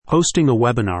Hosting a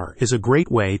webinar is a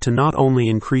great way to not only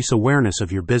increase awareness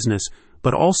of your business,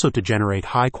 but also to generate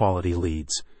high-quality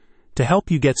leads. To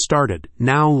help you get started,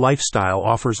 Now Lifestyle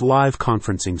offers live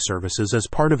conferencing services as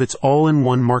part of its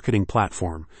all-in-one marketing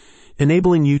platform,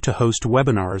 enabling you to host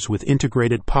webinars with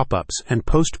integrated pop-ups and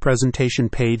post-presentation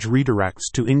page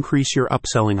redirects to increase your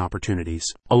upselling opportunities.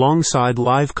 Alongside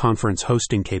live conference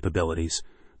hosting capabilities,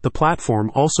 the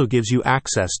platform also gives you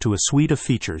access to a suite of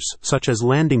features such as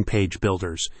landing page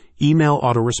builders, email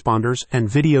autoresponders, and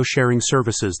video sharing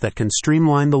services that can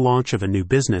streamline the launch of a new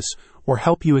business or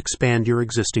help you expand your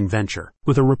existing venture.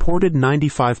 With a reported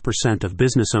 95% of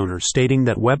business owners stating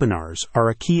that webinars are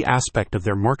a key aspect of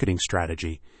their marketing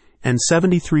strategy, and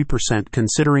 73%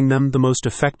 considering them the most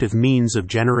effective means of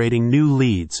generating new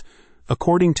leads,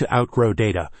 according to Outgrow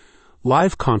data,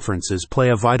 live conferences play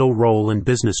a vital role in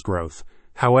business growth.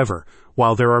 However,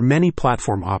 while there are many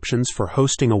platform options for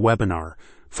hosting a webinar,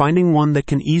 finding one that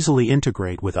can easily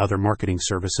integrate with other marketing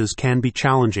services can be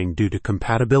challenging due to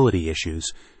compatibility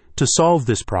issues. To solve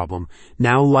this problem,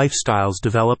 Now Lifestyles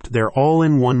developed their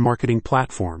all-in-one marketing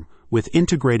platform with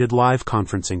integrated live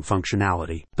conferencing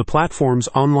functionality. The platform's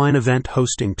online event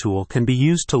hosting tool can be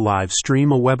used to live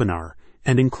stream a webinar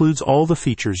and includes all the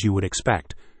features you would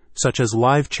expect, such as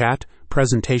live chat,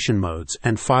 presentation modes,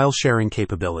 and file sharing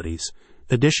capabilities.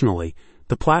 Additionally,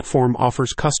 the platform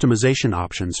offers customization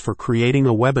options for creating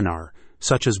a webinar,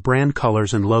 such as brand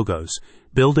colors and logos,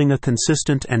 building a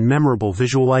consistent and memorable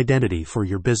visual identity for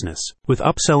your business. With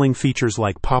upselling features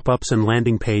like pop-ups and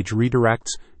landing page redirects,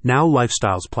 Now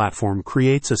Lifestyle's platform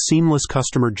creates a seamless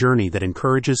customer journey that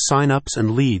encourages sign-ups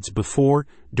and leads before,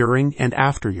 during, and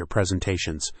after your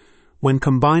presentations. When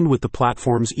combined with the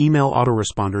platform's email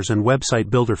autoresponders and website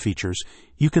builder features,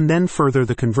 you can then further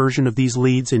the conversion of these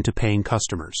leads into paying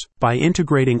customers. By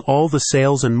integrating all the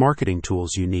sales and marketing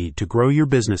tools you need to grow your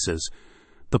businesses,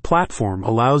 the platform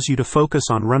allows you to focus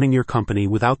on running your company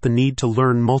without the need to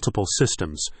learn multiple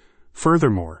systems.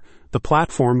 Furthermore, the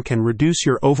platform can reduce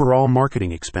your overall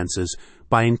marketing expenses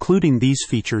by including these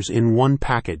features in one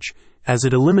package, as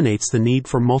it eliminates the need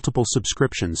for multiple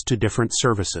subscriptions to different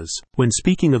services. When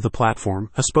speaking of the platform,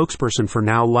 a spokesperson for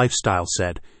Now Lifestyle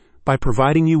said, "By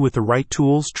providing you with the right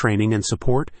tools, training, and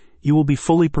support, you will be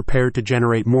fully prepared to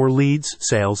generate more leads,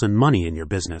 sales, and money in your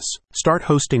business. Start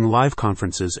hosting live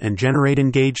conferences and generate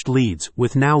engaged leads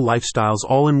with Now Lifestyle's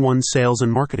all-in-one sales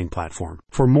and marketing platform."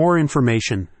 For more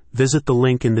information, visit the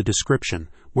link in the description,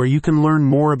 where you can learn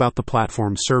more about the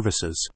platform's services.